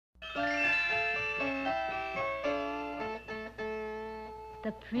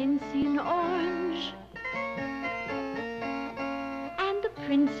the prince in orange and the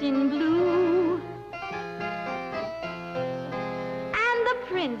prince in blue, and the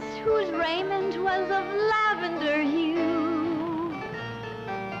prince whose raiment was of lavender hue.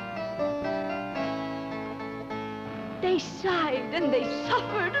 They sighed and they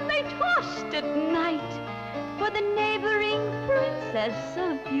suffered and they tossed at night for the neighboring princess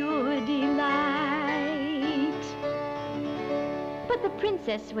of pure delight. But the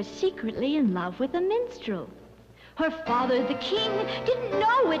princess was secretly in love with a minstrel. Her father, the king, didn't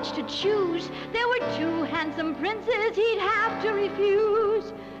know which to choose. There were two handsome princes he'd have to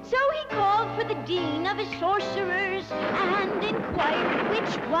refuse. So he called for the dean of his sorcerers and inquired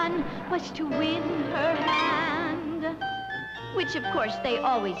which one was to win her hand. Which, of course, they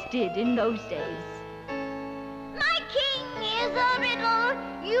always did in those days. My king is a riddle.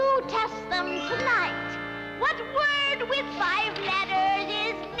 You test them tonight. What word with 5 letters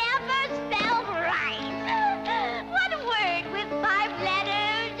is never spelled right? What word with 5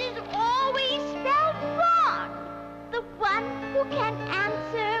 letters is always spelled wrong? The one who can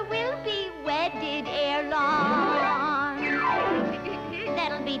answer will be wedded ere long.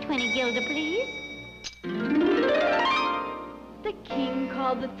 That'll be 20 guilder, please. The king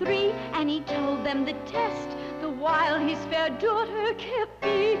called the 3 and he told them the test, the while his fair daughter kept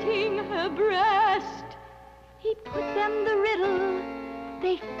beating her breast. He put them the riddle,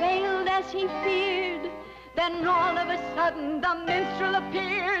 they failed as he feared. Then all of a sudden the minstrel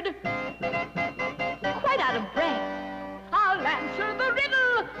appeared. Quite out of breath, "I'll answer the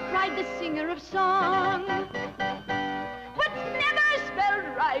riddle," cried the singer of song. "What's never spelled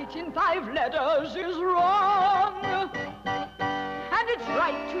right in 5 letters is wrong. And it's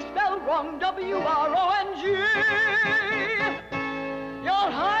right to spell wrong W-R-O-N-G. Your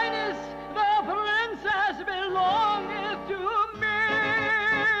Highness, the princess belongeth to me."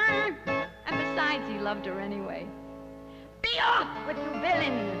 And besides, he loved her anyway. "Be off with you,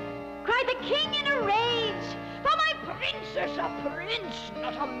 villain!" cried the king in a rage. "For my prince is a prince,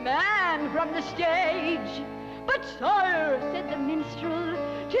 not a man from the stage." "But sire," said the minstrel,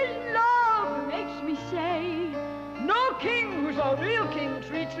 "'tis love makes me say, no king who's a real king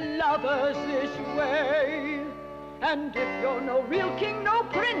treats lovers this way. And if you're no real king, no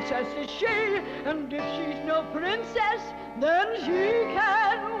princess is she. And if she's no princess, then she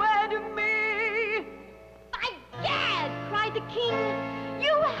can wed me." "By gad!" cried the king,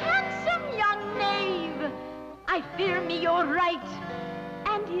 "you handsome young knave! I fear me you're right."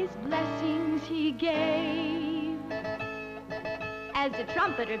 And his blessings he gave. As the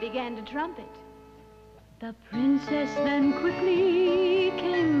trumpeter began to trumpet, the princess then quickly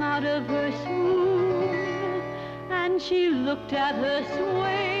came out of her swoon, and she looked at her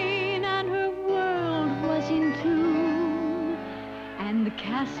swain, and her world was in tune, and the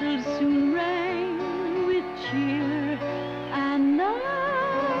castle soon rang